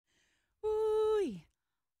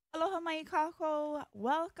mai kako.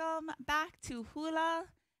 Welcome back to Hula.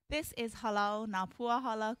 This is Halau Napua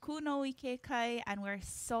Hala Kuno Ike Kai, and we're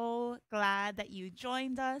so glad that you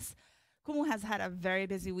joined us. Kumu has had a very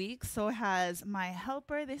busy week, so has my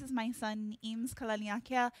helper. This is my son, Eames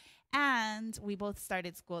Kalaniakia, and we both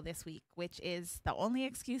started school this week, which is the only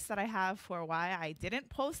excuse that I have for why I didn't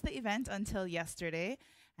post the event until yesterday.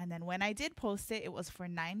 And then when I did post it, it was for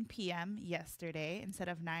 9 p.m. yesterday instead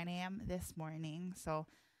of 9 a.m. this morning. So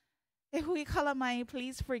if we kalamai,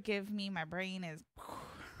 please forgive me. My brain is,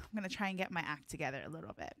 I'm going to try and get my act together a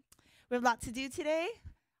little bit. We have a lot to do today.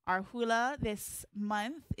 Our hula this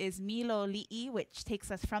month is Miloli'i, which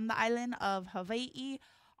takes us from the island of Hawaii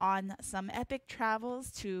on some epic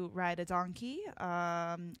travels to ride a donkey,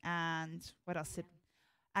 and what else?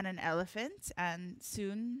 And an elephant, and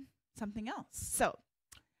soon something else. So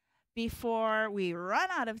before we run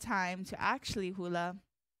out of time to actually hula,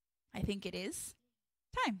 I think it is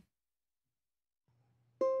time.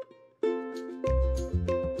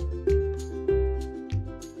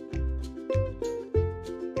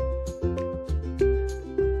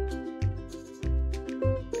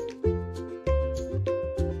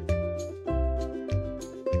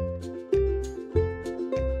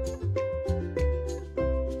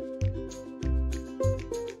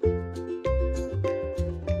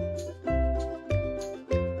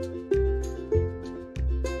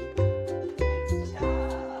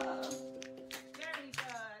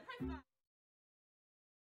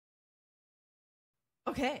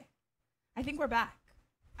 Okay, I think we're back.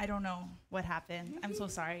 I don't know what happened. I'm so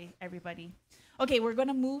sorry, everybody. Okay, we're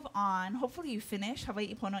gonna move on. Hopefully you finished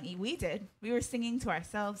Hawaii Pono'i. We did. We were singing to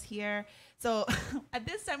ourselves here. So at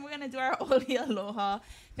this time, we're gonna do our Oli Aloha.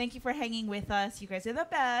 Thank you for hanging with us. You guys are the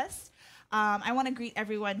best. I wanna greet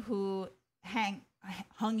everyone who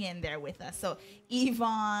hung in there with us. So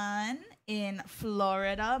Yvonne in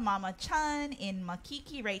Florida, Mama Chan in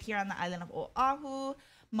Makiki, right here on the island of Oahu.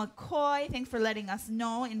 McCoy, thanks for letting us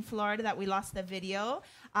know in Florida that we lost the video.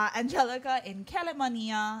 Angelica in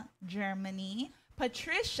Kalemania, Germany.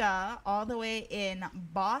 Patricia, all the way in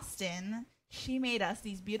Boston. She made us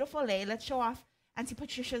these beautiful lei. Let's show off Auntie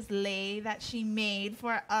Patricia's lei that she made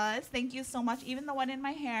for us. Thank you so much. Even the one in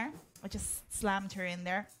my hair, I just slammed her in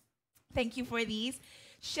there. Thank you for these.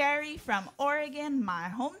 Sherry from Oregon, my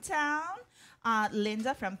hometown.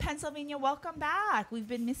 Linda from Pennsylvania, welcome back. We've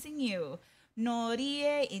been missing you.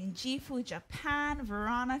 Norie in Gifu, Japan.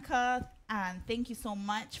 Veronica, and thank you so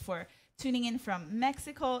much for tuning in from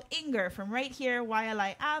Mexico. Inger from right here,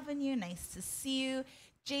 YLI Avenue, nice to see you.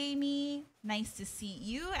 Jamie, nice to see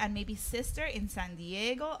you. And maybe sister in San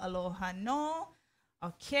Diego, aloha no.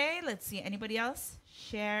 Okay, let's see, anybody else?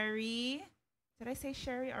 Sherry, did I say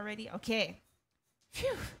Sherry already? Okay,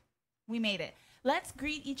 phew, we made it. Let's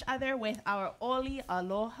greet each other with our Oli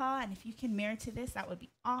Aloha, and if you can mirror to this, that would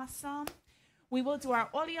be awesome. We will do our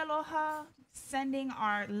Oli Aloha, sending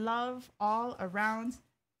our love all around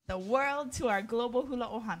the world to our global hula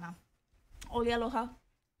ohana. Oli Aloha,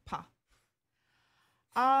 pa.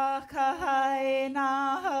 Akahai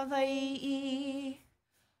na Hawaii,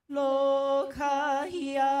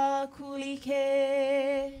 lokahia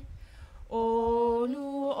kulike,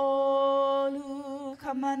 olu olu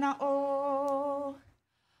kamana'o,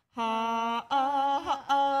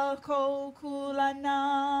 ha'a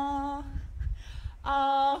kokulana.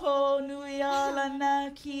 Aho nui ala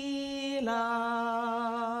na kila.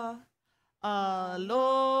 Aloha.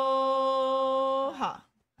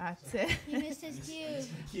 That's it. He missed his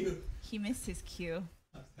cue. He missed his cue.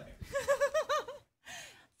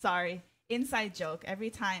 Sorry. Inside joke.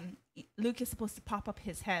 Every time Luke is supposed to pop up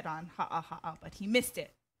his head on ha'a ha'a, but he missed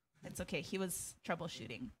it. It's okay. He was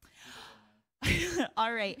troubleshooting.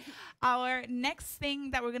 All right. Our next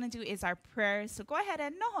thing that we're going to do is our prayers. So go ahead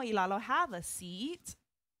and noho ilalo, have a seat.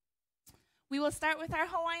 We will start with our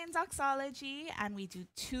Hawaiian doxology, and we do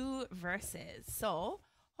 2 verses. So,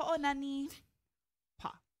 ho'onani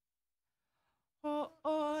pa.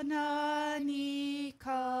 Ho'onani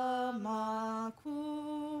ka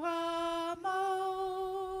makua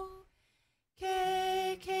mau.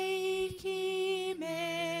 Ke keiki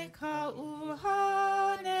me ka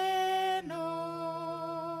uhane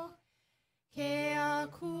no. Ke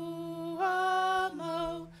akua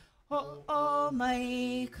mau ho'o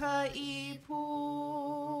mai ka ipu.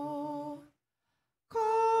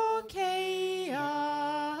 Ko ke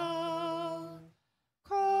ao,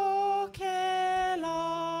 ko ke la.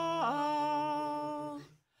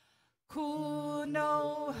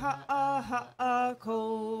 Kuno ha'a ha'a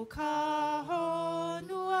ko ka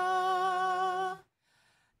honua.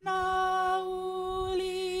 Na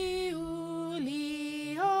uli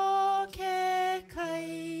uli o ke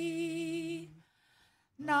kai.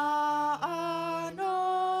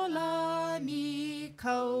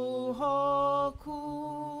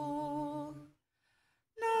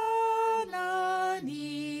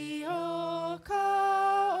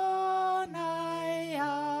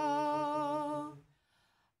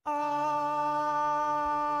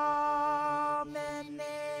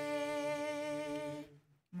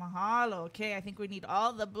 Okay, I think we need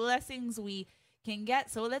all the blessings we can get.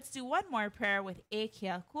 So let's do one more prayer with E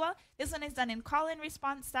Kia Kua. This one is done in call and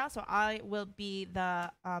response style. So I will be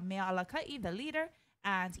the Mea Alakai, the leader,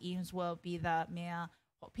 and Eames will be the Mea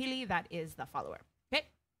Hopili, that is the follower. Okay.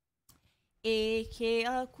 E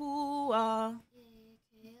Kia Kua.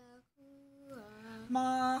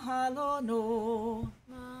 Mahalo no.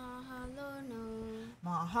 Mahalo no.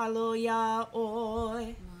 Mahalo ya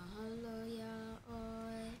oi. Mahalo ya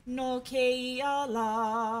oi. No keia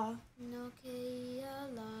la. No keia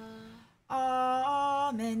la.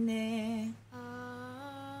 Amene.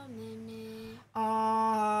 Amene.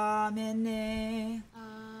 Amene.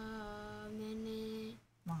 Amene.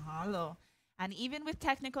 Mahalo. And even with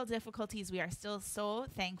technical difficulties, we are still so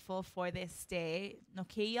thankful for this day. No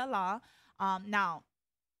keia la. Now,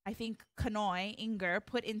 I think Kanoi, Inger,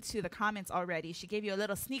 put into the comments already. She gave you a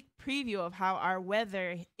little sneak preview of how our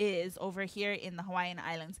weather is over here in the Hawaiian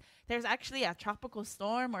Islands. There's actually a tropical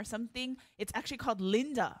storm or something. It's actually called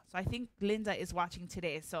Linda. So I think Linda is watching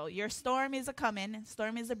today. So your storm is a-coming.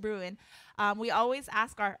 Storm is a-brewing. We always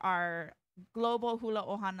ask our global hula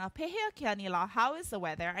ohana, pehea kia ni la, how is the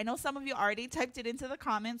weather? I know some of you already typed it into the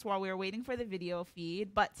comments while we were waiting for the video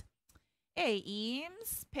feed, but hey,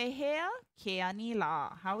 Eames, pehea kia ni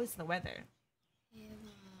la. How is the weather?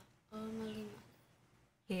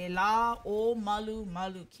 He la o malu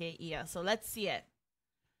malu ke ia. So let's see it.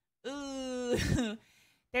 Ooh,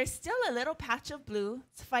 there's still a little patch of blue.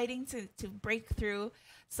 It's fighting to break through.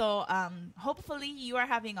 So hopefully you are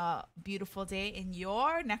having a beautiful day in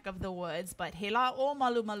your neck of the woods. But he la o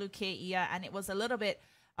malu malu ke ia, and it was a little bit.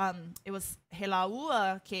 It was he la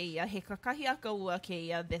ua ke ia, he kakahiaka ua ke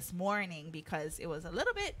ia this morning because it was a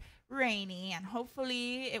little bit rainy, and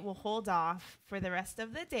hopefully it will hold off for the rest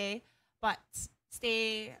of the day. But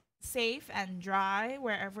stay safe and dry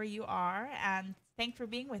wherever you are, and thanks for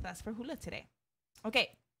being with us for hula today.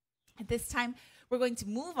 Okay, at this time we're going to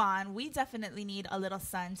move on. We definitely need a little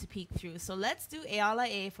sun to peek through, so let's do eala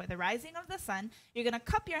e for the rising of the sun. You're gonna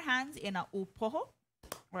cup your hands in a upoho,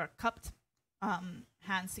 or cupped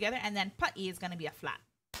hands together, and then pa'i is gonna be a flat.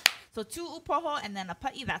 So 2 upoho and then a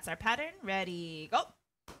pa'i. That's our pattern. Ready, go.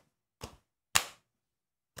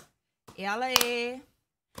 Eala e.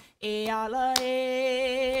 Eala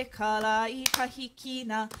e, kalai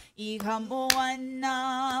kahikina, I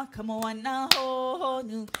kamoana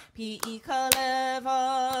honu, pi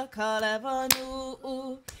kaleva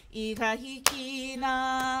nu'u, I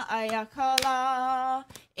kahikina, ayakala.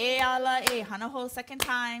 Eala e, hana ho, second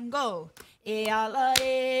time, go. Eala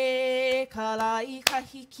e, kalai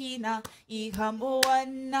kahikina, I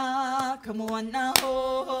kamoana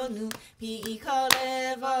honu, pi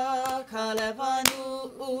kaleva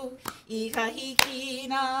nu'u, I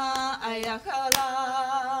kahikina,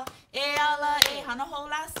 ayakala. Eala e, hana ho,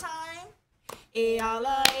 last time.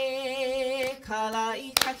 Eala e,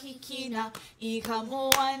 kalai kahikina, I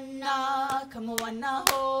kamoana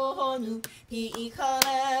honu, pi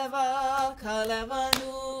kaleva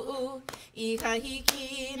nu'u, I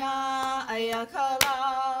kahikina,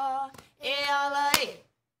 ayakala. Eala e.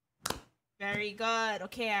 Very good.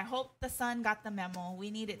 Okay, I hope the sun got the memo.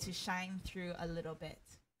 We need it to shine through a little bit.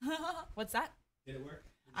 What's that? Did it work?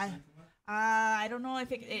 I don't know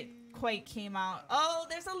if it quite came out. Oh,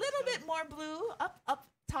 there's a little bit more blue up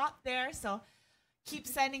top there. So keep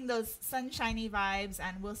sending those sunshiny vibes,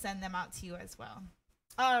 and we'll send them out to you as well.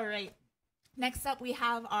 All right. Next up, we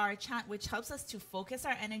have our chant, which helps us to focus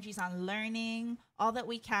our energies on learning all that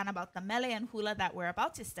we can about the mele and hula that we're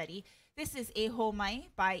about to study. This is E Ho Mai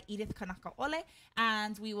by Edith Kanaka Ole,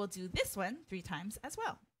 and we will do this one 3 times as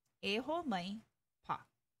well. E Ho Mai Pa.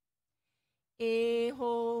 E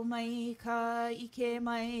ho mai ka ike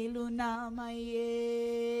mai luna mai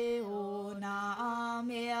e o na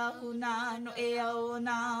mea huna no e o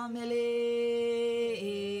na mele.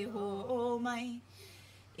 E ho mai.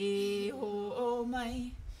 E ho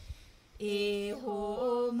mai. E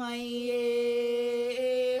ho mai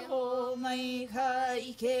e ho mai ka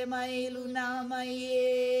ike mai luna mai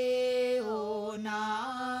e o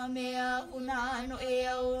na mea huna no e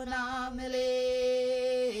o na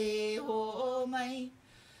mele. E ho mai,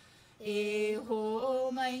 e ho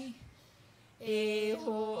mai,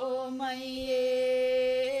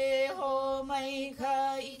 e ho mai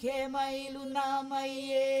ka ike mai luna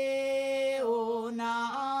mai e o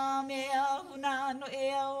na mea huna no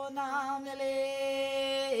e o na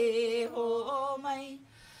mele. E ho mai,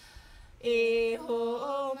 e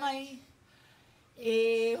ho mai,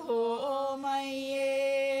 e ho mai e.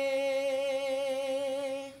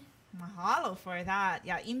 Mahalo for that.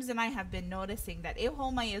 Yeah, Eames and I have been noticing that E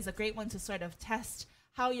ho mai is a great one to sort of test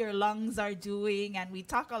how your lungs are doing. And we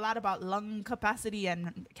talk a lot about lung capacity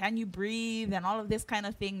and can you breathe and all of this kind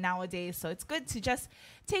of thing nowadays. So it's good to just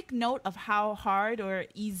take note of how hard or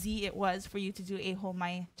easy it was for you to do a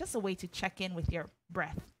homai, just a way to check in with your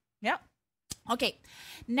breath. Yep. Okay,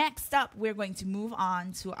 next up, we're going to move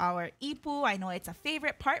on to our ipu. I know it's a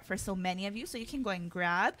favorite part for so many of you, so you can go and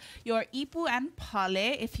grab your ipu and pale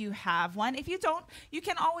if you have one. If you don't, you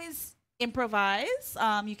can always improvise.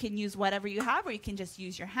 You can use whatever you have, or you can just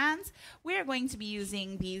use your hands. We're going to be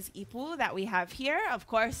using these ipu that we have here. Of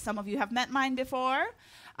course, some of you have met mine before.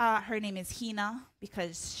 Her name is Hina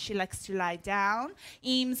because she likes to lie down.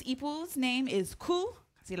 Eames ipu's name is Ku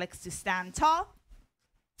because he likes to stand tall.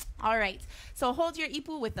 All right, so hold your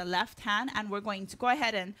ipu with the left hand, and we're going to go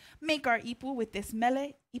ahead and make our ipu with this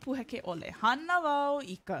mele. Ipu heke ole. Hanavo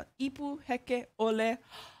ika ipu heke ole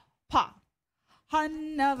pa.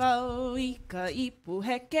 Hanavo ika ipu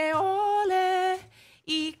heke ole.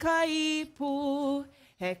 Ika ipu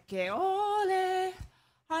heke ole.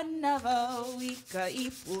 Hanavo ika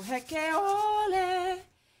ipu heke ole.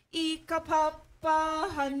 Ika papa.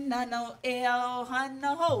 Hanna no eo,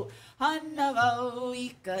 hanna ho, hanna vo,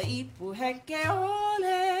 ika ipu heke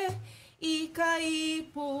ole, ika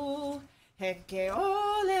ipu heke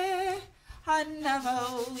ole, hanna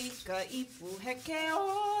vo, ika ipu heke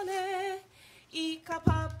ole, ika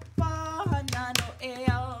papa, hanna no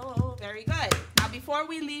eo. Very good. Now before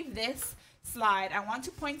we leave this slide, I want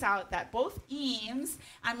to point out that both Eames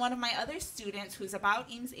and one of my other students who's about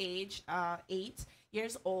Eames' age, 8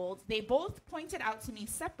 years old, they both pointed out to me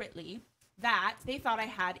separately that they thought I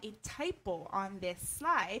had a typo on this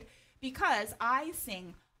slide because I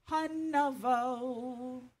sing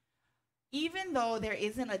Hanavo. Even though there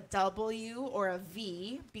isn't a W or a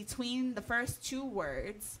V between the first two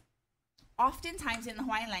words, oftentimes in the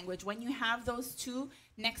Hawaiian language, when you have those two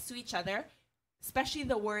next to each other, especially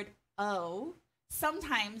the word O,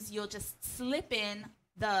 sometimes you'll just slip in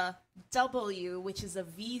the W, which is a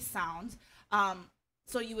V sound.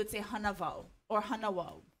 So you would say hanavo or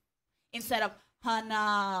hanawo instead of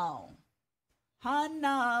hanao.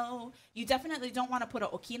 Hanao. You definitely don't want to put a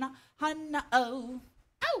okina. Hanao.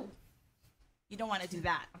 Oh. You don't want to do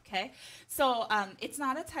that, okay? So it's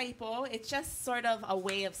not a typo. It's just sort of a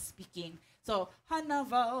way of speaking. So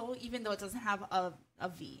hanavo, even though it doesn't have a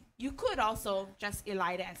V. You could also just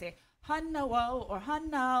elide it and say hanawo or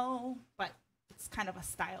hanao, but it's kind of a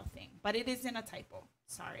style thing. But it isn't a typo.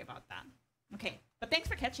 Sorry about that. Okay, but thanks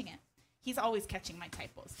for catching it. He's always catching my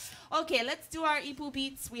typos. Okay, let's do our ipu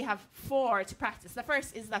beats. We have 4 to practice. The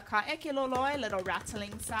first is the ka'ekeloloi, little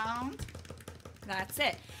rattling sound. That's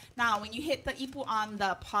it. Now, when you hit the ipu on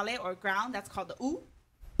the pale or ground, that's called the u.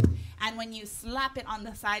 And when you slap it on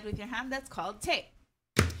the side with your hand, that's called te.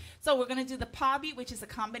 So we're going to do the pa beat, which is a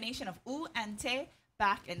combination of u and te,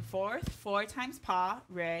 back and forth, 4 times pa.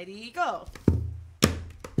 Ready, go.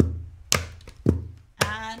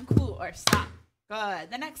 And ku, or stop.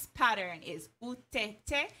 Good. The next pattern is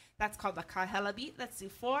utete. That's called the kahela beat. Let's do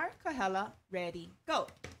 4 kahela. Ready, go.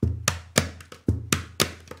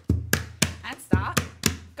 And stop.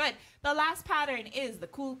 Good. The last pattern is the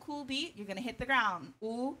cool beat. You're going to hit the ground.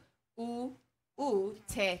 U,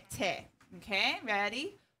 te, te. Okay,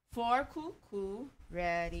 ready? 4 ku.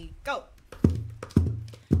 Ready, go.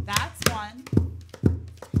 That's 1.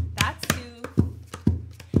 That's 2.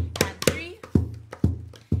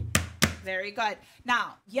 Very good.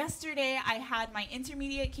 Now, yesterday I had my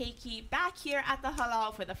intermediate keiki back here at the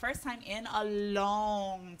halal for the first time in a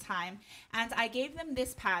long time. And I gave them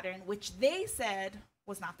this pattern, which they said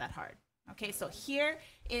was not that hard. Okay, so here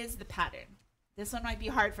is the pattern. This one might be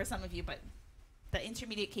hard for some of you, but the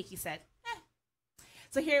intermediate keiki said, eh.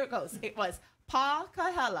 So here it goes. It was pa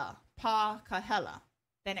kahela, pa kahela.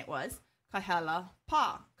 Then it was kahela,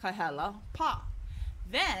 pa, kahela, pa.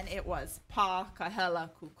 Then it was pa, kahela,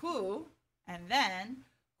 kuku, and then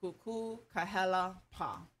kuku, kahela,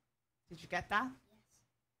 pa. Did you get that? Yes.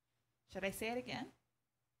 Should I say it again?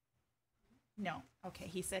 No. Okay,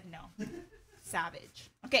 he said no.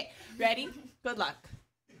 Savage. Okay, ready? Good luck.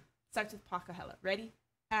 Starts with pa, kahela. Ready?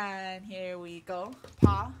 And here we go.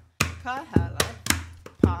 Pa, kahela,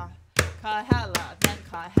 pa, kahela, then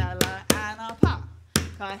kahela, and a pa.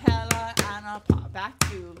 Kahela, and a pa. Back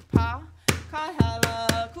to pa,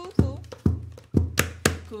 kahela, cuckoo,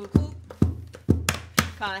 cuckoo,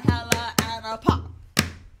 kahela, and a pa.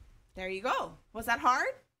 There you go. Was that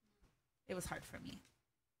hard? It was hard for me.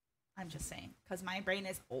 I'm just saying, because my brain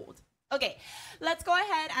is old. Okay, let's go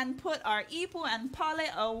ahead and put our ipu and pale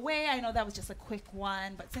away. I know that was just a quick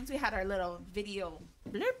one, but since we had our little video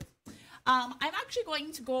blurb, I'm actually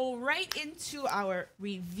going to go right into our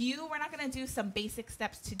review. We're not going to do some basic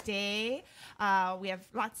steps today. We have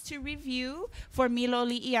lots to review for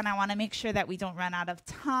Miloli'i, and I want to make sure that we don't run out of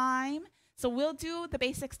time. So we'll do the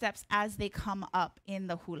basic steps as they come up in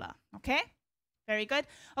the hula, okay? Very good.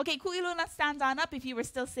 Okay, Ku'iluna, stand on up if you were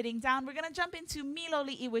still sitting down. We're going to jump into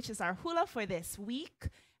Miloli'i, which is our hula for this week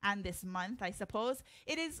and this month, I suppose.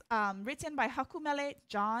 It is written by Hakumele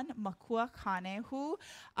John Makuakane, who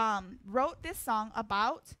wrote this song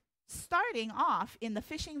about starting off in the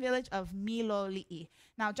fishing village of Miloli'i.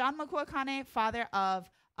 Now, John Makuakane, father of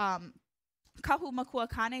Kahu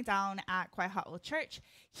Makuakane down at Kwaiha'o Church,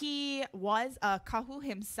 he was a kahu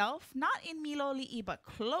himself, not in Miloli'i, but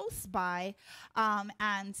close by,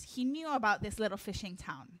 and he knew about this little fishing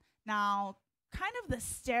town. Now, kind of the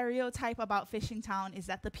stereotype about fishing town is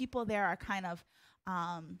that the people there are kind of,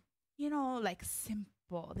 like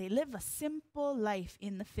simple. They live a simple life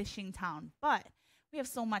in the fishing town, but we have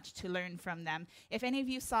so much to learn from them. If any of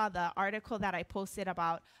you saw the article that I posted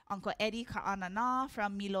about Uncle Eddie Ka'anana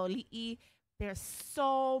from Miloli'i, there's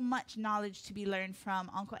so much knowledge to be learned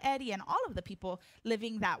from Uncle Eddie and all of the people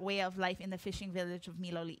living that way of life in the fishing village of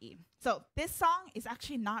Miloli'i. So this song is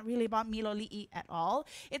actually not really about Miloli'i at all.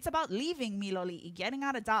 It's about leaving Miloli'i, getting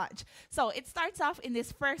out of Dodge. So it starts off in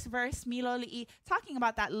this first verse, Miloli'i, talking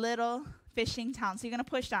about that little fishing town. So you're going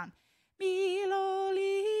to push down,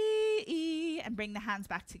 Miloli'i, and bring the hands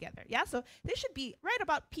back together. Yeah, so this should be right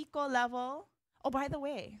about Pico level. Oh, by the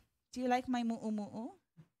way, do you like my mu'umu'u?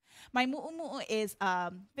 My mu'umu'u is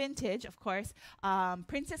vintage, of course,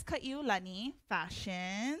 Princess Kaiulani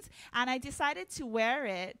fashions. And I decided to wear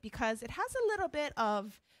it because it has a little bit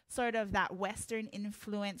of sort of that Western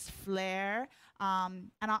influence flair.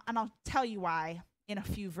 And I'll tell you why in a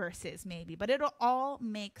few verses, maybe. But it'll all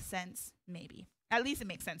make sense, maybe. At least it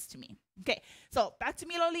makes sense to me. Okay, so back to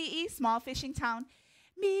Miloli'i, small fishing town.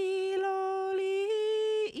 Miloli'i.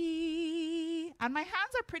 And my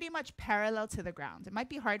hands are pretty much parallel to the ground. It might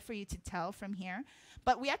be hard for you to tell from here,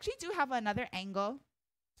 but we actually do have another angle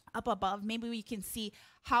up above. Maybe we can see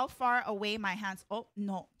how far away my hands. Oh,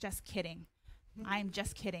 no, just kidding. I'm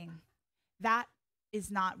just kidding. That is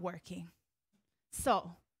not working.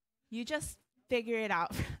 So you just figure it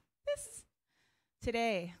out.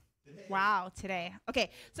 Today. Wow, today. Okay,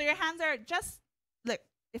 so your hands are just, look,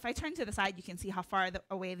 if I turn to the side, you can see how far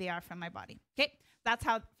away they are from my body. Okay, that's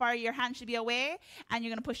how far your hand should be away, and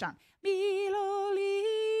you're going to push down. Miloli'i.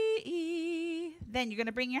 Then you're going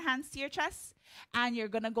to bring your hands to your chest, and you're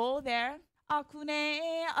going to go there. Akune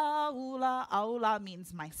aula. Aula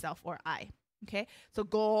means myself or I. Okay, so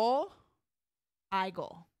go, I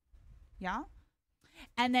go. Yeah?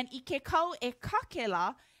 And then ikekau e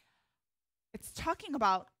kakela. It's talking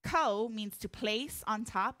about kau means to place on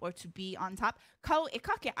top or to be on top. Kau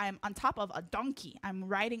ekake, I'm on top of a donkey. I'm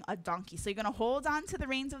riding a donkey. So you're going to hold on to the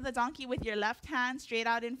reins of the donkey with your left hand straight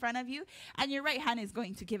out in front of you. And your right hand is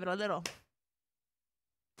going to give it a little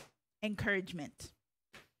encouragement.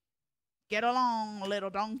 Get along, little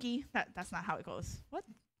donkey. That's not how it goes. What?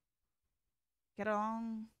 Get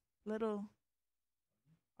along, little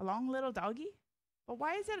doggy? But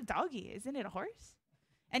why is it a doggy? Isn't it a horse?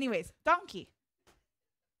 Anyways, donkey.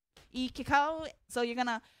 Ikikau. So you're going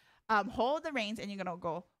to hold the reins and you're going to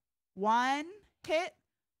go 1 hit,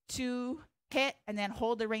 2 hit, and then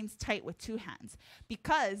hold the reins tight with 2 hands.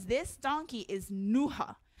 Because this donkey is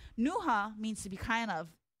nuha. Nuha means to be kind of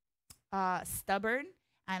stubborn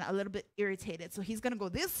and a little bit irritated. So he's going to go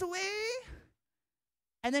this way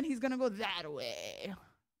and then he's going to go that way.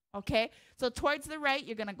 Okay? So towards the right,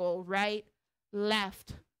 you're going to go right,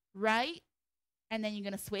 left, right. And then you're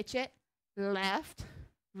going to switch it left,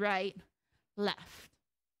 right, left.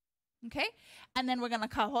 Okay? And then we're going to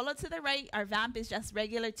kaholo to the right. Our vamp is just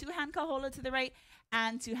regular 2-hand kaholo to the right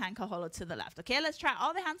and 2-hand kaholo to the left. Okay? Let's try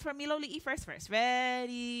all the hands for Miloli'i first.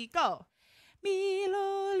 Ready, go.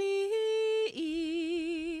 Miloli'i,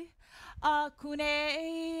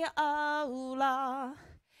 akune aula,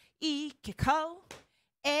 ikekau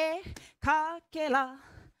e kakela.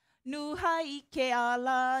 Nuhai ke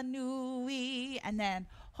ala nui, and then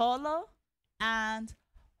holo and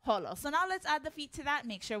holo. So now let's add the feet to that.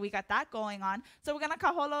 Make sure we got that going on. So we're gonna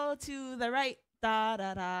kaholo to the right. Da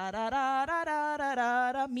da da da da da da da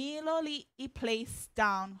da da. Miloli'i, place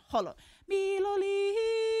down holo.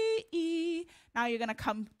 Miloli'i. Now you're gonna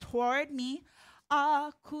come toward me.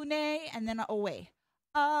 Akune, and then away.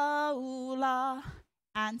 Aula,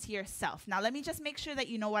 and to yourself. Now let me just make sure that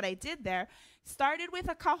you know what I did there. Started with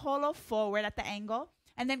a kaholo forward at the angle,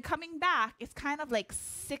 and then coming back, it's kind of like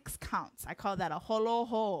 6 counts. I call that a holo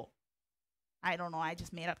ho. I don't know, I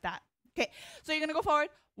just made up that Okay, so you're gonna go forward.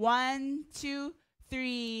 1, 2,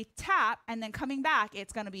 3, tap, and then coming back,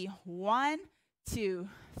 it's gonna be 1, 2,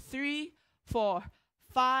 3, 4,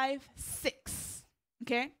 5, 6.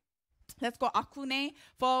 Okay, let's go. Akune,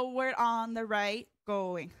 forward on the right,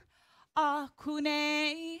 going.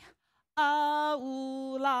 Akune,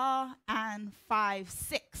 aula, and 5,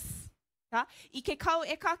 6. Ike kau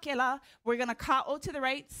e kakela. We're gonna kao to the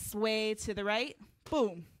right, sway to the right,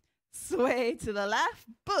 boom. Sway to the left,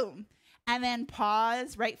 boom. And then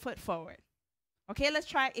pause, right foot forward. Okay, let's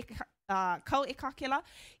try kau e kakela.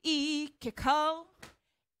 Ike kau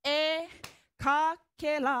e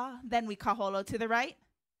kakela. Then we kaholo to the right.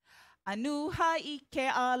 Anuha ike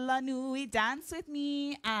ala nui, dance with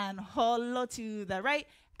me, and holo to the right.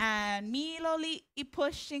 And Miloli'i,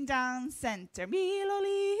 pushing down center.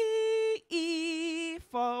 Miloli'i,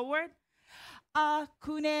 forward.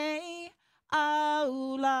 Akune,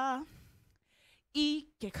 aula.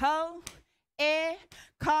 Ike kau e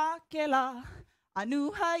kakela.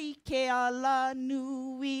 Anuha ike ala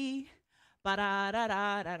nui.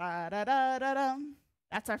 Ba-da-da-da-da-da-da-da-dum.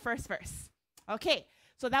 That's our first verse. Okay,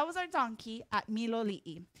 so that was our donkey at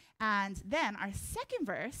Miloli'i. And then our second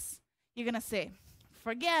verse, you're going to say,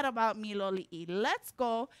 forget about Miloli'i. Let's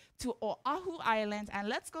go to Oahu Island and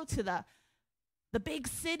let's go to the big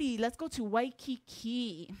city. Let's go to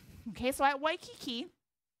Waikiki. Okay, so at Waikiki,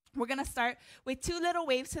 we're going to start with 2 little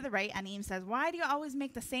waves to the right. And Aim says, why do you always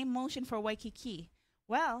make the same motion for Waikiki?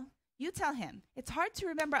 Well, you tell him. It's hard to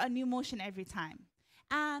remember a new motion every time.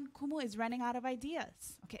 And Kumu is running out of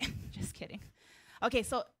ideas. Okay, just kidding. Okay,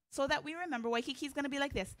 so that we remember, Waikiki is going to be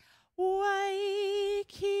like this.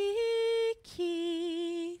 Waikiki.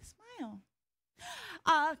 Smile.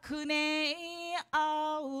 Akune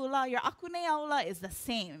aula. Your akune aula is the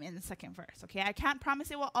same in the second verse. Okay, I can't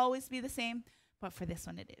promise it will always be the same, but for this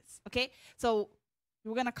one it is. Okay, so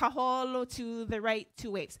we're going to kaholo to the right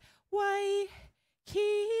 2 waves. Waikiki.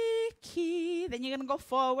 Then you're going to go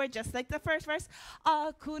forward just like the first verse.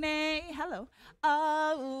 Akune, hello,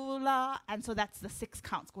 aula. And so that's the 6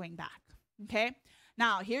 counts going back. Okay,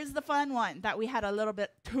 now here's the fun one that we had a little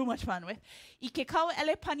bit too much fun with. Ikekau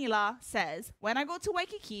ele panila says, when I go to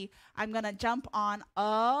Waikiki, I'm going to jump on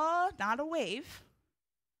not a wave,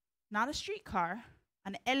 not a streetcar,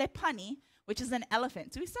 an elepani, which is an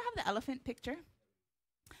elephant. Do we still have the elephant picture?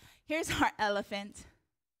 Here's our elephant.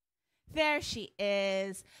 There she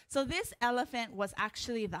is. So this elephant was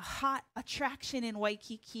actually the hot attraction in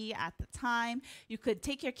Waikiki at the time. You could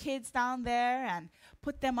take your kids down there and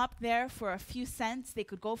put them up there for a few cents. They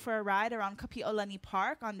could go for a ride around Kapi'olani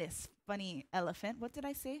Park on this funny elephant. What did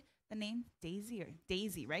I say? The name? Daisy,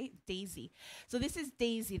 right? Daisy. So this is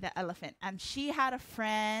Daisy, the elephant. And she had a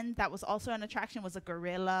friend that was also an attraction, was a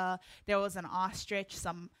gorilla. There was an ostrich,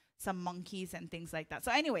 some monkeys and things like that.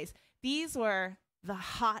 So anyways, these were the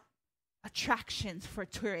hot attractions for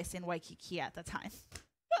tourists in Waikiki at the time.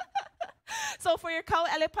 So for your kau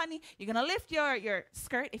elepani, you're going to lift your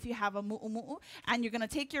skirt if you have a mu'umu'u, and you're going to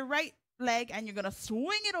take your right leg and you're going to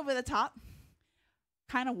swing it over the top.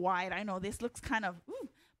 Kind of wide. I know this looks kind of,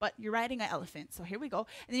 but you're riding an elephant. So here we go.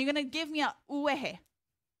 And then you're going to give me a uehe.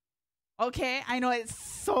 Okay, I know it's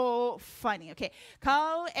so funny. Okay,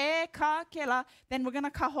 kau e kakela. Then we're going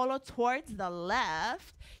to kaholo towards the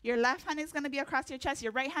left. Your left hand is going to be across your chest.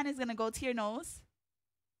 Your right hand is going to go to your nose.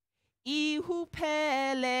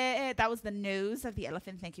 Ihupele. That was the nose of the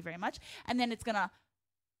elephant. Thank you very much. And then it's going to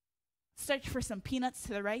search for some peanuts to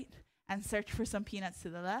the right and search for some peanuts to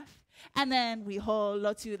the left. And then we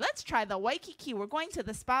holo to, let's try the Waikiki. We're going to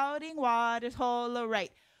the spouting waters, holo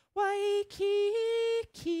right.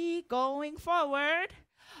 Waikiki, going forward.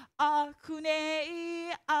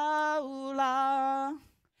 Akune aula.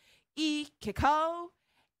 Ikekau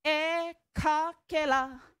e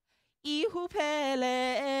kakela.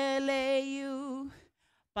 Ihupele eleu.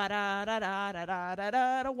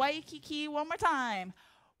 Ba-da-da-da-da-da-da-da. Waikiki, one more time.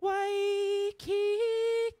 Waikiki.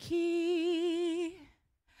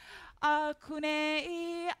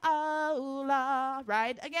 Akune aula.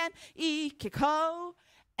 Right again. Ikekau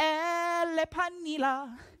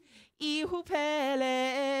elepanila.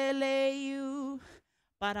 Ihupele eleu.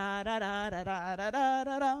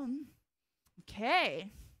 Ba-da-da-da-da-da-da-da-dum.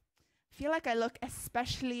 Okay. I feel like I look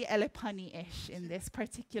especially elepani-ish in this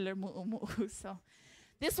particular mu'umu'u. So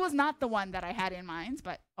this was not the one that I had in mind,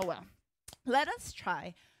 but oh well. Let us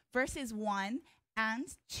try verses 1 and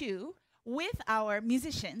 2 with our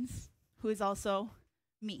musicians, who is also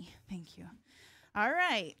me. Thank you. All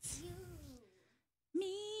right.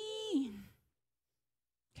 Me.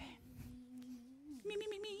 Okay. Me.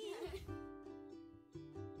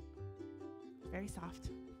 Very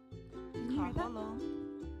soft. Can you hear that?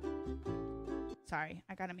 Sorry,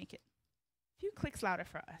 I gotta make it a few clicks louder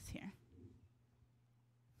for us here.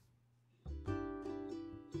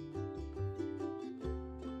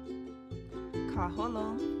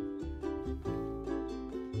 Kaholo.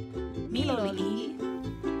 Miloli'i.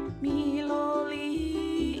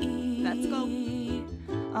 Miloli'i. Let's go.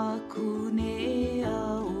 Aku ne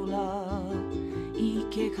aula I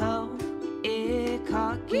ke kau e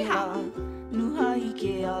ka kea nuha I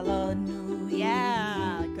ke ala nui.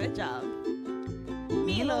 Yeah, good job.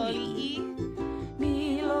 Miloli'i.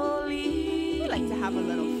 Miloli'i. We like to have a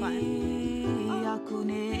little fun. Aku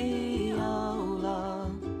ne aula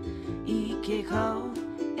I ke kau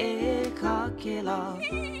e ka kea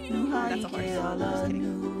nuha That's a I ke horse. ala Just kidding.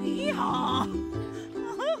 nui. Yeehaw.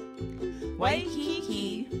 Waikiki,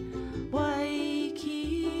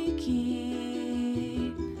 Waikiki,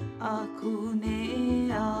 aku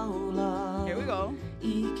ne aula. Here we go.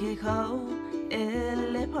 I ke kau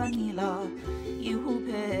ele panila, I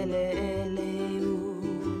hupele eleu.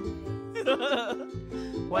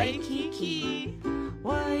 Waikiki.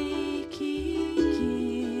 Waikiki,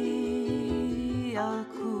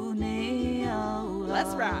 aku ne aula.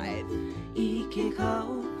 Let's ride. I ke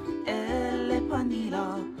kau ele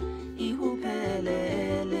panila, I hupele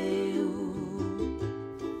eleu.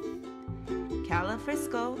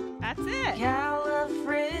 Califrisco, That's it.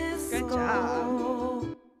 Califrisco. Good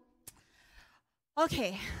job.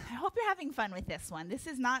 Okay, I hope you're having fun with this one. This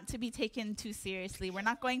is not to be taken too seriously. We're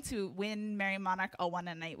not going to win Merry Monarch a one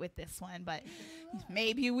a night with this one, but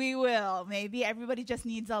maybe we will. Maybe everybody just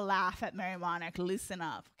needs a laugh at Merry Monarch. Loosen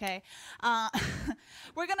up, okay?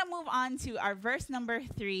 We're going to move on to our verse number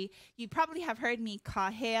 3. You probably have heard me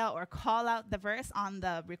kahea or call out the verse on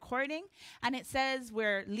the recording, and it says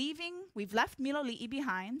we're leaving. We've left Miloli'i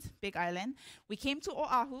behind, Big Island. We came to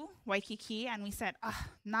Oahu, Waikiki, and we said,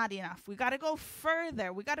 not enough. We got to go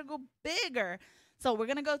further. We got to go bigger. So we're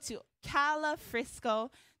going to go to Califrisco.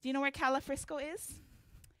 Do you know where Califrisco is?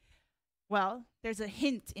 Well, there's a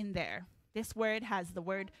hint in there. This word has the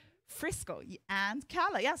word Frisco and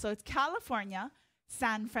Cala. Yeah, so it's California,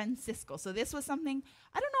 San Francisco. So this was something,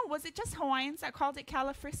 I don't know, was it just Hawaiians that called it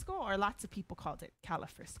Califrisco or lots of people called it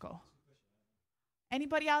Califrisco?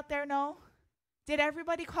 Anybody out there know? Did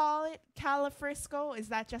everybody call it Califrisco? Is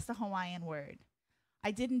that just a Hawaiian word?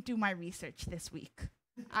 I didn't do my research this week.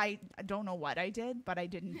 I don't know what I did, but I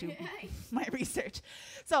didn't do my research.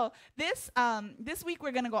 So this week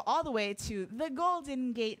we're going to go all the way to the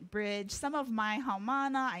Golden Gate Bridge. Some of my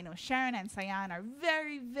haumana, I know Sharon and Sayan, are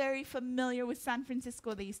very, very familiar with San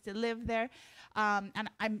Francisco. They used to live there. And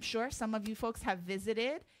I'm sure some of you folks have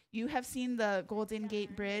visited. You have seen the Golden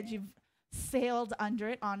Gate Bridge. You've sailed under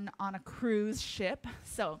it on a cruise ship.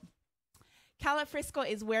 So Califrisco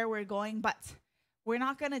is where we're going, but we're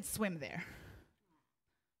not going to swim there.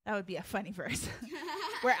 That would be a funny verse.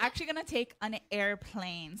 We're actually going to take an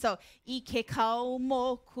airplane. So, Ike kau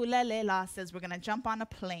mo kulelela says we're going to jump on a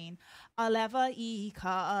plane. Aleva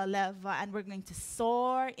ika aleva. And we're going to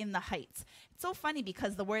soar in the heights. It's so funny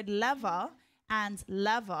because the word leva and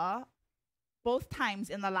leva, both times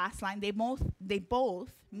in the last line, they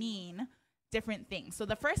both mean different things. So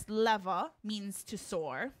the first leva means to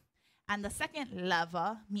soar. And the second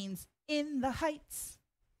leva means in the heights.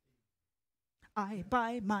 I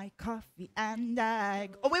buy my coffee and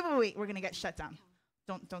egg. Oh, wait. We're going to get shut down.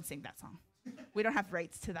 Don't sing that song. We don't have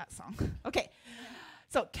rights to that song. Okay.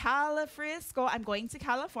 So, Califrisco, I'm going to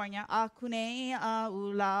California. Akune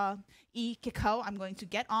aula ikikau, I'm going to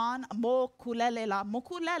get on. Mokulelela.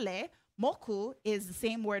 Mokulele. Moku is the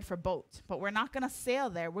same word for boat, but we're not going to sail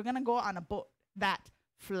there. We're going to go on a boat that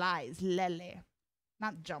flies. Lele.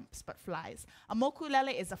 Not jumps, but flies. A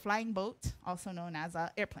mokulele is a flying boat, also known as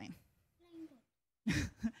an airplane.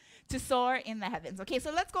 To soar in the heavens. Okay,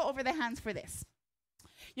 so let's go over the hands for this.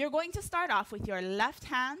 You're going to start off with your left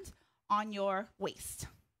hand on your waist.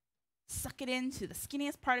 Suck it into the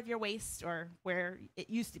skinniest part of your waist or where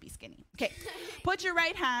it used to be skinny. Okay, put your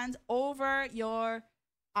right hand over your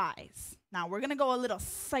eyes. Now, we're going to go a little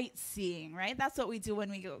sightseeing, right? That's what we do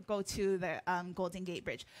when we go to the Golden Gate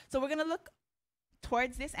Bridge. So we're going to look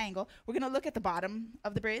towards this angle. We're going to look at the bottom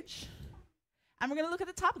of the bridge. And we're going to look at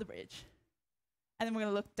the top of the bridge. And then we're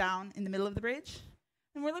going to look down in the middle of the bridge.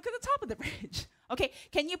 And we're looking at the top of the bridge. Okay,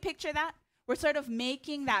 can you picture that? We're sort of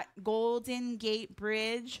making that Golden Gate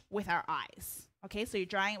Bridge with our eyes. Okay, so you're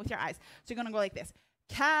drawing it with your eyes. So you're going to go like this.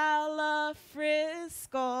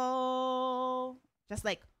 Califrisco. Just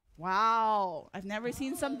like, wow, I've never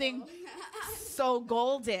seen something so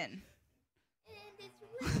golden.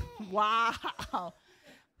 Wow.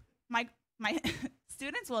 My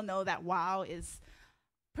students will know that wow is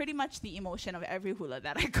pretty much the emotion of every hula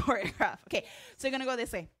that I choreograph. Okay, so you're gonna go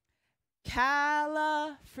this way.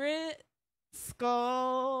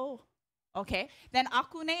 Calafrisco. Okay, then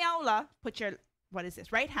akune aula. Put your, what is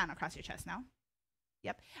this? Right hand across your chest now.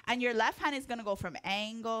 Yep, and your left hand is gonna go from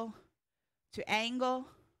angle to angle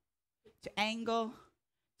to angle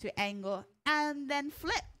to angle, and then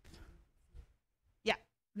flip. Yeah,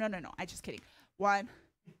 no, I just kidding. 1,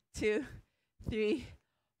 2, 3,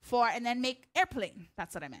 4, and then make airplane.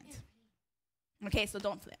 That's what I meant. Okay, so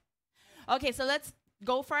don't flip. Okay, so let's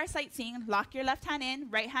go for our sightseeing. Lock your left hand in.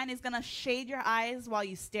 Right hand is going to shade your eyes while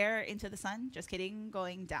you stare into the sun. Just kidding,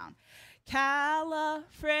 going down.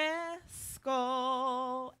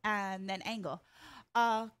 Calafresco, and then angle.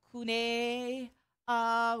 Akune,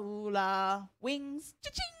 aula, wings,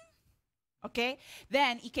 cha-ching. Okay,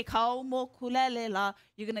 then ikekau mo kulelela.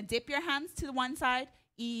 You're going to dip your hands to the one side.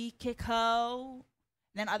 Ikekau.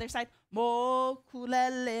 Then other side. Mo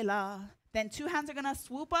kulelela. Then 2 hands are going to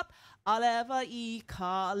swoop up. Aleva,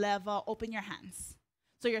 ika, leva. Open your hands.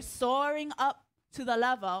 So you're soaring up to the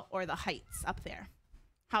level or the heights up there.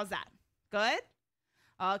 How's that? Good?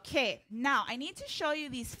 Okay, now I need to show you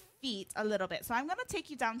these feet a little bit. So I'm going to take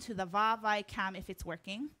you down to the vavai cam if it's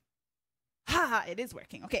working. Ha, it is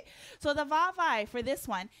working. Okay, so the vavai for this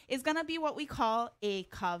one is going to be what we call a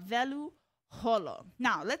kavelu holo.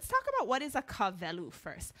 Now, let's talk about what is a kavelu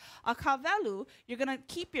first. A kavelu, you're going to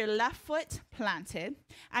keep your left foot planted,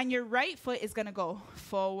 and your right foot is going to go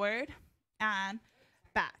forward and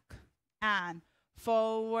back, and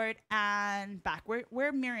forward and back.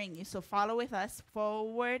 We're mirroring you, so follow with us.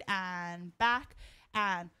 Forward and back,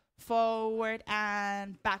 and forward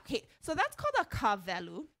and back. Okay, so that's called a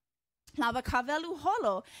kavelu. Now, the kavelu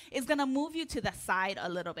holo is going to move you to the side a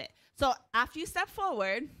little bit. So after you step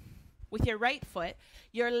forward with your right foot,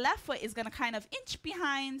 your left foot is going to kind of inch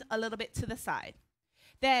behind a little bit to the side.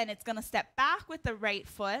 Then it's going to step back with the right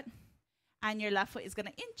foot, and your left foot is going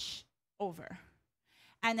to inch over.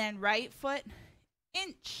 And then right foot,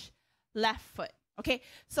 inch, left foot. Okay,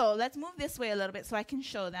 so let's move this way a little bit so I can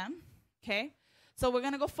show them. Okay, so we're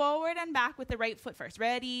going to go forward and back with the right foot first.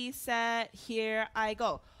 Ready, set, here I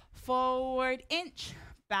go. Forward, inch,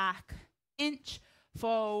 back, inch,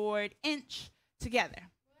 forward, inch,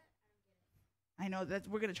 together. I know that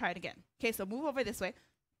we're going to try it again. Okay, so move over this way.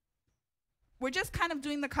 We're just kind of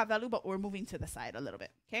doing the kavelu, but we're moving to the side a little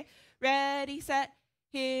bit. Okay, ready, set,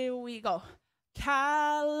 here we go.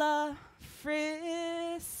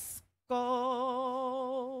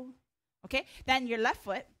 Calafrisco. Okay, then your left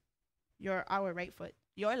foot, our right foot,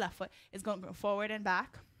 your left foot is going to go forward and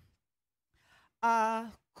back.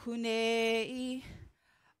 Kunei,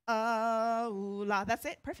 aula. That's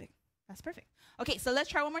it. Perfect. That's perfect. Okay, so let's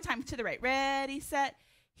try one more time to the right. Ready, set,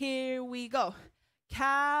 here we go.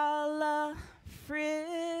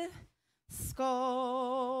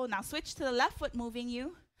 Calafrisco. Now switch to the left foot, moving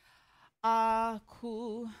you.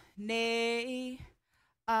 Kunei,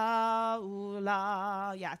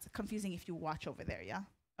 aula. Yeah, it's confusing if you watch over there, yeah?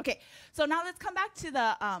 Okay, so now let's come back to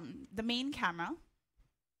the main camera.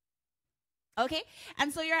 Okay,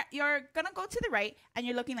 and so you're gonna go to the right, and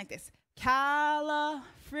you're looking like this.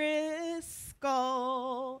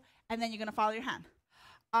 Calafrisco, and then you're gonna follow your hand.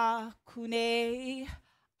 Akune,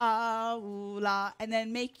 aula, and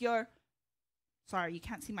then make your, sorry, you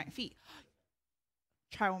can't see my feet.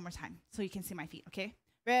 Try one more time so you can see my feet, okay?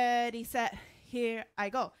 Ready, set, here I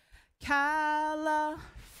go.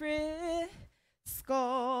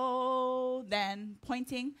 Calafrisco, then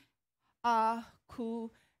pointing,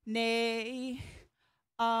 Akune,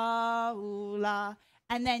 aula,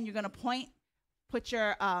 and then you're gonna point, put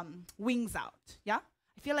your wings out, yeah?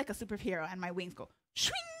 I feel like a superhero and my wings go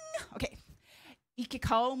swing. Okay.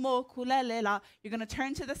 Ikekau mo kulelela. You're gonna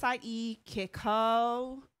turn to the side.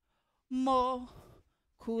 Ikekau mo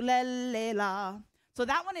kulelela. So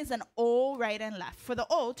that one is an O, right and left. For the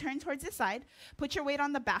O, turn towards the side. Put your weight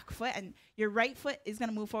on the back foot, and your right foot is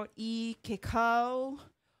gonna move forward. Ikekau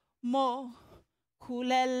mo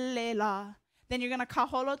kulelela. Then you're gonna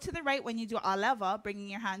kaholo to the right when you do aleva, bringing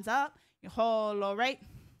your hands up. You holo right.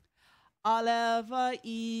 Aleva,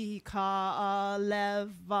 ika,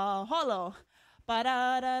 aleva, holo.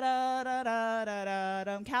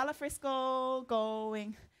 Ba-da-da-da-da-da-da-da-dum. Calafrisco,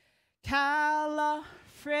 going.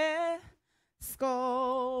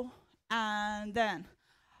 Calafrisco. And then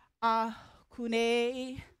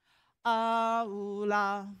akune,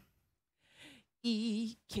 aula,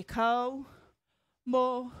 ikekau,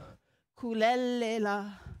 mo,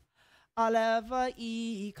 kulelela. Aleva,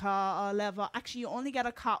 ika, aleva. Actually, you only get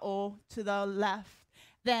a ka-o to the left.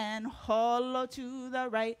 Then holo to the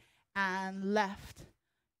right and left.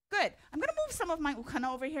 Good. I'm going to move some of my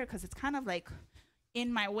ukana over here because it's kind of like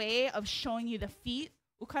in my way of showing you the feet.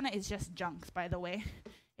 Ukana is just junks, by the way,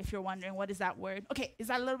 if you're wondering what is that word. Okay, is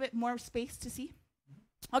that a little bit more space to see?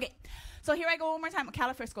 Okay, so here I go one more time.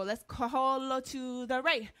 Calafrisco. Let's colo to the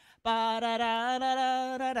right.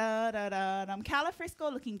 Ba-da-da-da-da-da-da-da-da-dum.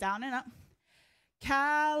 Calafrisco, looking down and up.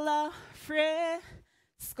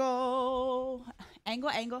 Calafrisco. Angle,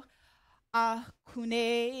 angle.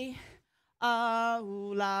 Akune.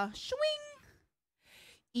 Aula. Swing.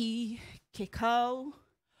 Ikiko.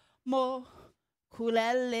 Mo.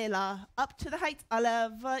 Kulelela. Up to the heights.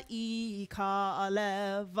 Aleva. Ika.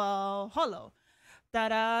 Aleva. Holo. Da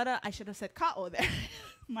da da. I should have said ka'o there.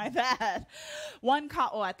 My bad. One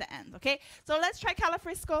ka'o at the end, okay? So let's try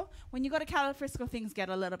Calafrisco. When you go to Calafrisco, things get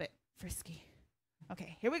a little bit frisky.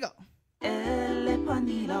 Okay, here we go.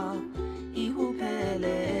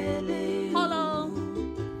 Holo.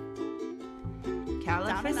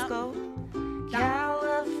 Calafrisco.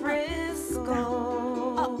 Calafrisco.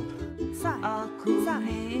 Up, side,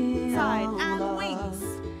 side, side, and wings.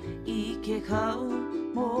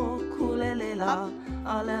 Up.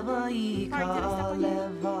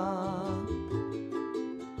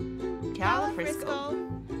 Calafrisco.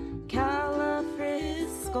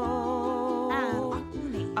 Calafrisco.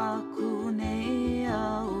 And Akune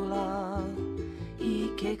aula.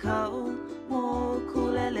 Ikekau mo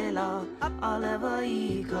kulelela. Up. Aleva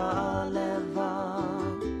ika aleva.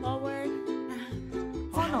 Forward.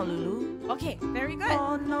 Honolulu. Okay, very good.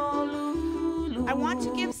 Honolulu. I want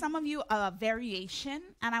to give some of you a variation,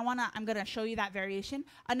 and I'm gonna show you that variation.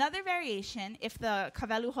 Another variation, if the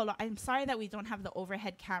kavelu holo, I'm sorry that we don't have the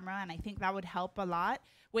overhead camera, and I think that would help a lot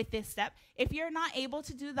with this step. If you're not able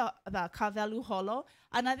to do the kavelu holo,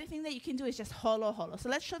 another thing that you can do is just holo holo. So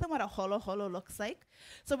let's show them what a holo holo looks like.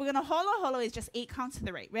 So we're gonna holo holo is just 8 counts to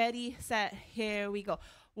the right. Ready, set, here we go.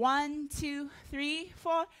 1, 2, 3,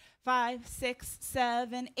 4, 5, 6,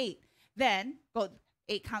 7, 8. Then go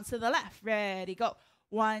 8 counts to the left. Ready, go.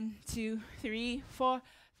 1, 2, 3, 4,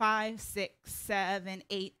 5, 6, 7,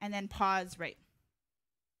 8. And then pause right.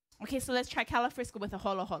 Okay, so let's try Calafrisco with a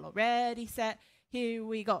holo holo. Ready, set, here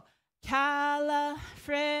we go.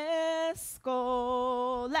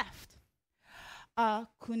 Calafrisco left.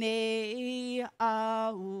 Akune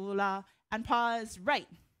aula. And pause right.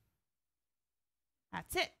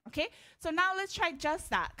 That's it, okay? So now let's try just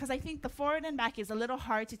that, because I think the forward and back is a little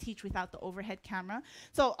hard to teach without the overhead camera.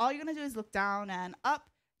 So all you're gonna do is look down and up,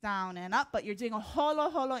 but you're doing a holo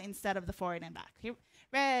holo instead of the forward and back. Here,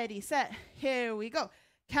 ready, set, here we go.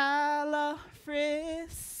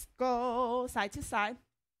 Calafrisco, side to side.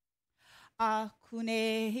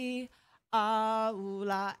 Akune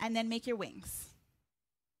aula, and then make your wings.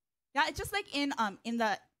 Yeah, it's just like in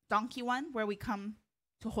the donkey one where we come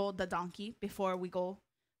to hold the donkey before we go.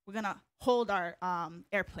 We're gonna hold our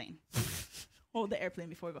airplane. Hold the airplane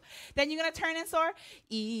before we go. Then you're gonna turn and soar.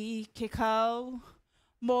 Ikikau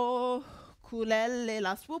mo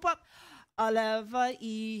kulelela. Swoop up. Aleva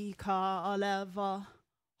ika aleva.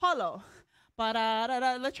 Holo.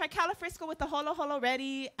 Ba-da-da-da. Let's try Calafrisco with the holo holo.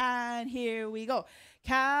 Ready? And here we go.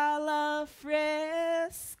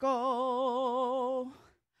 Calafrisco.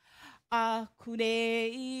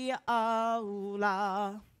 Akune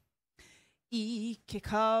aula.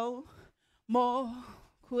 Ikikau mo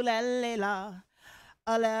kulelela.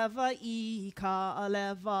 Aleva ika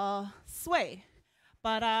aleva. Sway.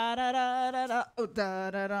 Ba-da-da-da-da-da. Oh,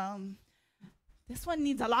 da-da-dum. This one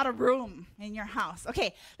needs a lot of room in your house.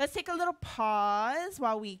 Okay, let's take a little pause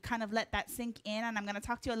while we kind of let that sink in. And I'm going to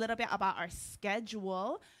talk to you a little bit about our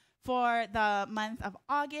schedule for the month of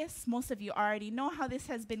August. Most of you already know how this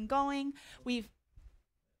has been going.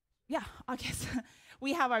 August.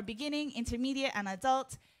 We have our beginning, intermediate, and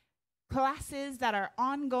adult classes that are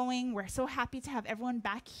ongoing. We're so happy to have everyone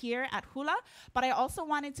back here at HULA. But I also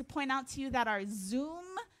wanted to point out to you that our Zoom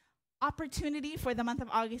opportunity for the month of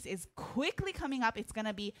August is quickly coming up. It's going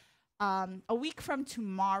to be a week from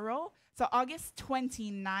tomorrow. So August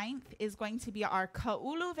 29th is going to be our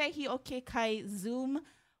Ka'ulu Vehi Oke Kai Zoom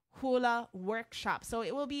HULA workshop. So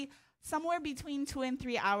it will be somewhere between 2 and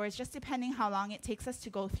 3 hours, just depending how long it takes us to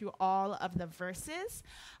go through all of the verses.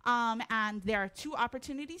 And there are 2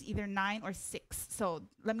 opportunities, either 9 or 6. So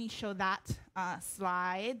let me show that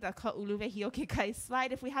slide, the Ka'ulu Vehi Oke Kai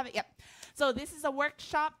slide, if we have it. Yep. So this is a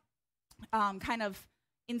workshop. Kind of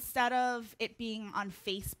instead of it being on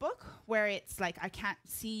Facebook where it's like I can't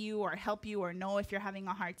see you or help you or know if you're having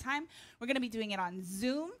a hard time, we're going to be doing it on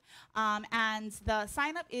Zoom. And the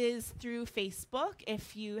sign up is through Facebook.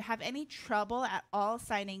 If you have any trouble at all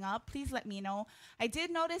signing up, please let me know. I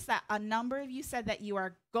did notice that a number of you said that you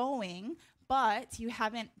are going, but you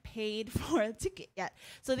haven't paid for a ticket yet.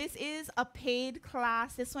 So this is a paid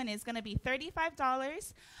class. This one is going to be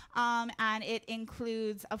 $35, and it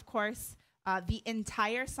includes, of course, the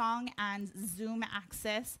entire song and Zoom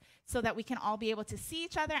access so that we can all be able to see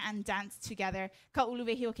each other and dance together.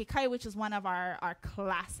 Ka'uluwehi o ke kai, which is one of our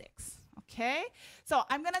classics. Okay, so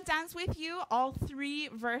I'm going to dance with you all 3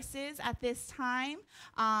 verses at this time.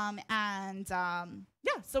 Yeah,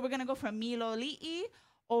 so we're going to go from Miloli'i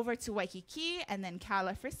over to Waikiki and then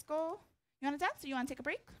Cala Frisco. You want to dance or you want to take a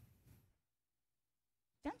break?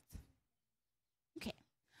 Dance? Okay.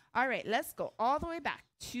 All right, let's go all the way back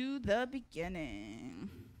to the beginning.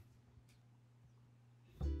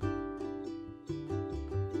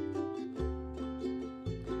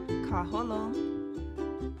 Kaholo.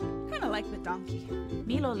 Kind of like the donkey.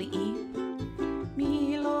 Miloli'i.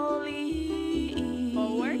 Miloli'i.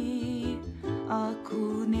 Forward.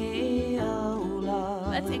 Aku ne aula.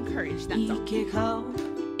 Let's encourage that donkey. Ike kau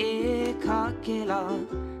e kakela.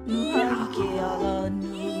 Nuhai ke ala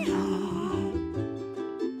nui.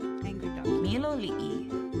 Angry donkey. Miloli'i.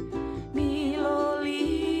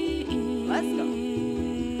 Miloli'i. Let's go.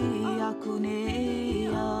 Aku ne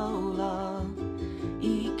aula.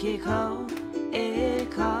 Ike kau e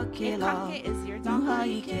kakela. Ekake is your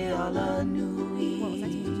Nuhai donkey. ke ala nui. Whoa, was I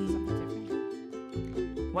supposed to do something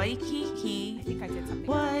different? Waikiki. I think I did something.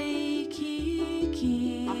 Waikiki.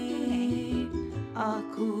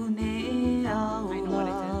 Aku ne aula. I know what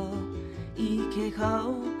Ike kau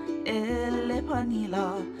ele panila.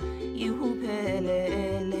 Ihu pele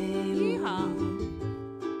ele. Yeehaw.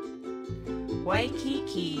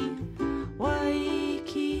 Waikiki.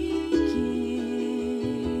 Waikiki.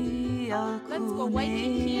 Aku Let's go,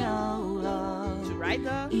 Waikiki. ne aula. To ride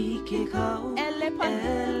the Ike kau ele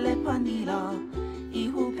panila.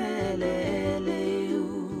 Ihu pele ele.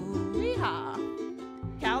 Yeehaw.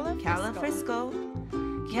 Cala Calafrisco,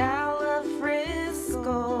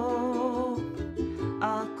 Calafrisco,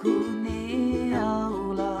 aku ne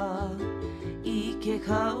aula, ike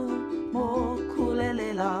kau mo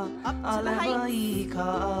kulelela, Up to the aleva heights. ika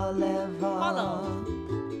aleva. Follow.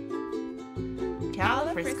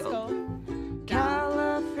 Calafrisco,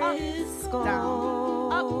 Calafrisco,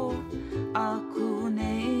 Down. aku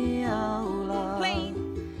ne aula, Plain.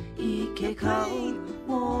 ike kau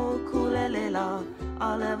mo kulelela.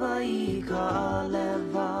 Aleva ika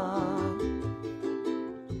aleva.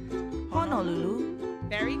 Honolulu.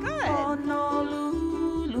 Very good.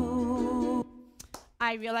 Honolulu.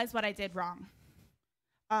 I realized what I did wrong.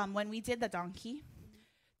 When we did the donkey,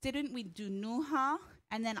 didn't we do Nuha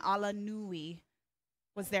and then Ala Nui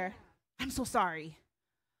was there? I'm so sorry.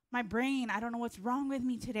 My brain, I don't know what's wrong with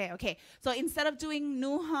me today. Okay, so instead of doing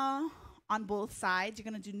Nuha on both sides, you're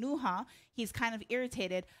going to do Nuha. He's kind of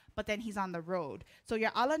irritated, but then he's on the road. So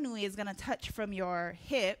your Ala Nui is going to touch from your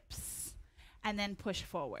hips and then push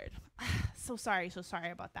forward. So sorry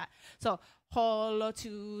about that. So holo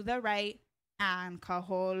to the right and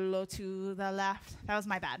kaholo to the left. That was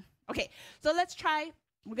my bad. Okay, so let's try.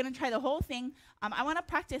 We're going to try the whole thing. I want to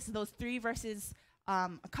practice those 3 verses a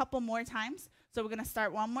couple more times. So we're going to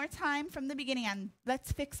start one more time from the beginning, and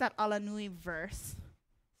let's fix that Ala Nui verse.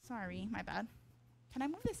 Sorry, my bad. Can I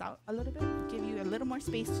move this out a little bit? Give you a little more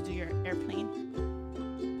space to do your airplane.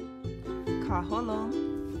 Kaholo.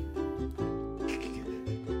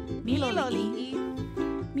 Miloli'i.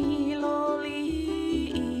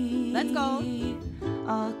 Miloli'i. Let's go.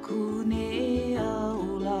 Aku ne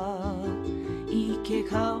aula. Ike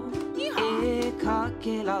kau Yeehaw. e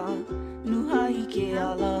kakela. Nuhai ke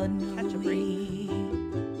ala Catch a nui.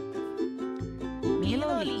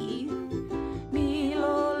 Miloli'i.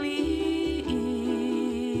 Miloli'i.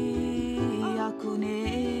 Aku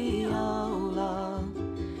ne aula.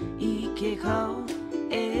 Ike kau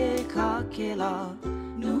e kakela.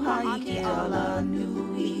 Nuhai ke ala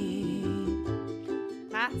nui.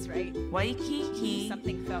 That's right. Waikiki.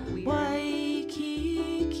 Something felt weird.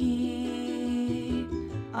 Waikiki.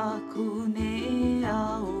 Aku ne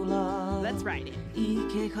aula. Let's ride it.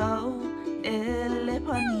 Ike kau ele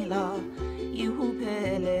panila. Ihu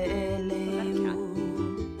pele ele.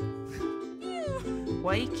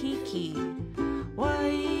 Waikiki.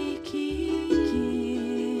 Waikiki.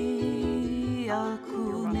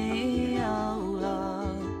 Aku ne aula.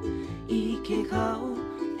 Ike kau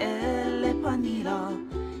ele panila.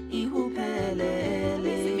 Ihu pele At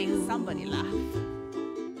least it makes ele. somebody laugh.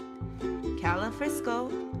 Calafrisco,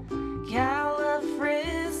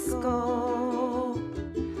 Calafrisco,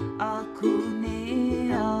 aku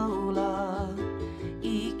ne aula,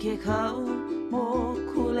 ike kau mo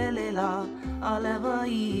kulelela, aleva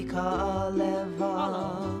ika aleva.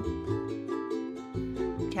 Follow.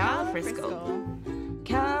 Calafrisco.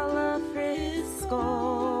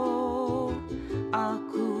 Calafrisco,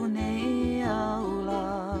 aku ne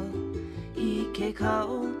aula, ike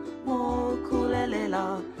kau mo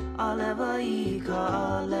kulelela, aleva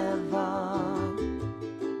ika aleva.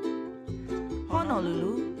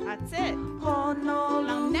 Honolulu. That's it. Honolulu.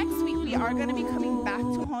 Now, next week, we are going to be coming back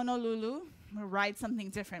to Honolulu. We'll ride something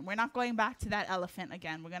different. We're not going back to that elephant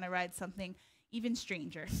again. We're going to ride something even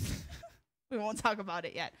stranger. We won't talk about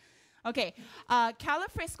it yet. Okay,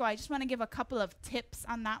 Calafrisco, I just want to give a couple of tips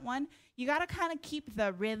on that one. You got to kind of keep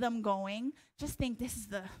the rhythm going. Just think this is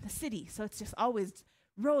the city, so it's just always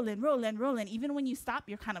rolling, rolling, rolling. Even when you stop,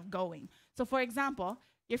 you're kind of going. So, for example,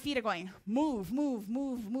 your feet are going move, move,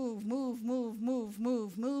 move, move, move, move, move,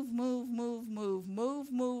 move, move, move, move, move,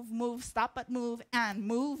 move, move, move, stop but move, and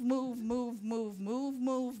move, move, move, move, move,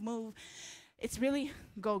 move, move. It's really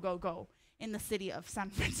go, go, go in the city of San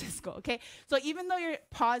Francisco, okay? So even though you're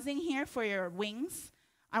pausing here for your wings,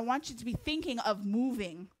 I want you to be thinking of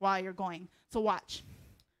moving while you're going. So watch.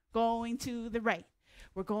 Going to the right.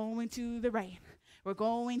 We're going to the right. We're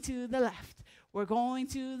going to the left. We're going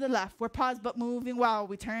to the left. We're paused but moving while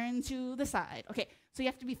we turn to the side. Okay, so you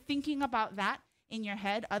have to be thinking about that in your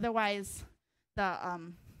head. Otherwise, the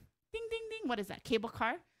ding, ding, ding, what is that? Cable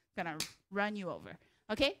car gonna run you over.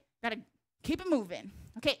 Okay, gotta keep it moving.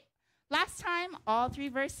 Okay, last time, all three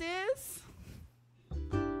verses.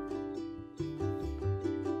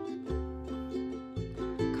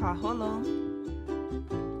 Kaholo.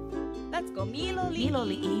 Let's go.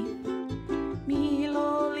 Miloli'i. Miloli'i.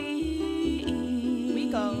 Miloli'i. We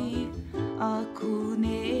go. Aku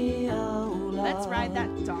ne aula. Let's ride that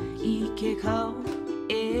donkey. Ike kau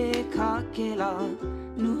e kakela.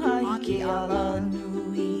 Nuha ike ala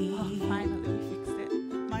nui. Oh, finally, we fixed it.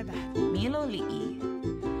 My bad. Miloli'i.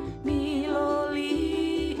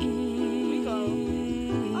 Miloli'i. We go.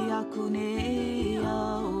 Aku ne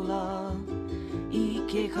aula.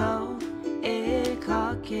 Ike kau e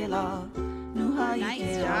kakela. Nuha Nice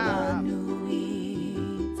ike job. ala nui.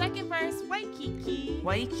 Second verse, Waikiki.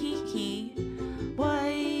 Waikiki,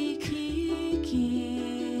 Waikiki,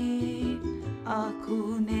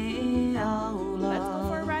 aku ne aula. Let's go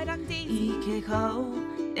for a ride on Daisy. Ike kau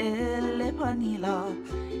ele panila,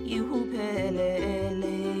 ihu pele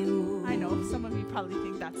eleu. I know, some of you probably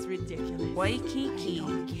think that's ridiculous. Waikiki, I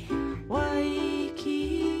don't care.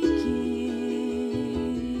 Waikiki,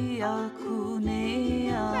 aku ne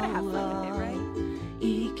Gotta have fun with it, aula. right?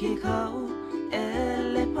 Ike kau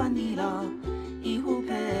ele panila, ihu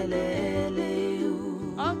pele eleu.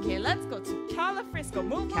 Okay, let's go to Calafrisco.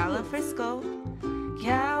 Move, move, Calafrisco,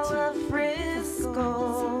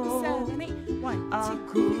 Calafrisco. 7, 8. 1, 2,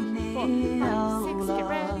 Aku 3, 4, 5, 6. ne Get aula.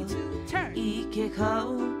 ready to turn. Ike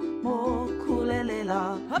kau mo kulelela,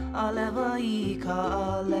 Hup. aleva ika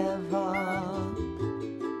aleva.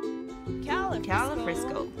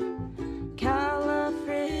 Calafrisco,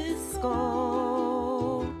 Calafrisco.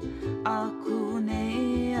 Aku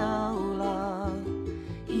ne aula.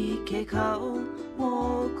 Ike kau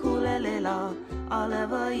mo kulelela,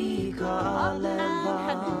 aleva ika aleva.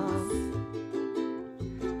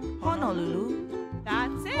 Honolulu.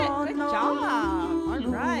 That's it. Good job. All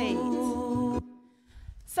right.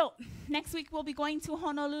 So next week we'll be going to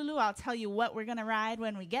Honolulu. I'll tell you what we're gonna ride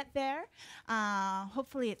when we get there.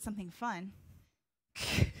 Hopefully it's something fun.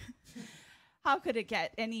 How could it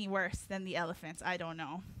get any worse than the elephants? I don't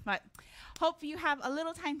know. But hope you have a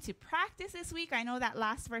little time to practice this week. I know that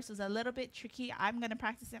last verse was a little bit tricky. I'm going to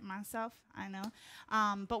practice it myself. I know.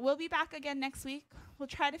 But we'll be back again next week. We'll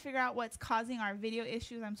try to figure out what's causing our video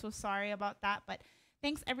issues. I'm so sorry about that. But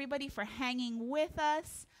thanks, everybody, for hanging with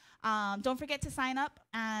us. Don't forget to sign up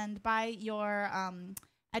and buy your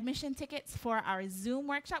admission tickets for our Zoom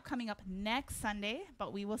workshop coming up next Sunday.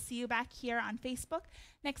 But we will see you back here on Facebook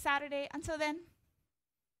next Saturday. Until then,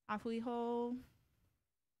 ahui ho.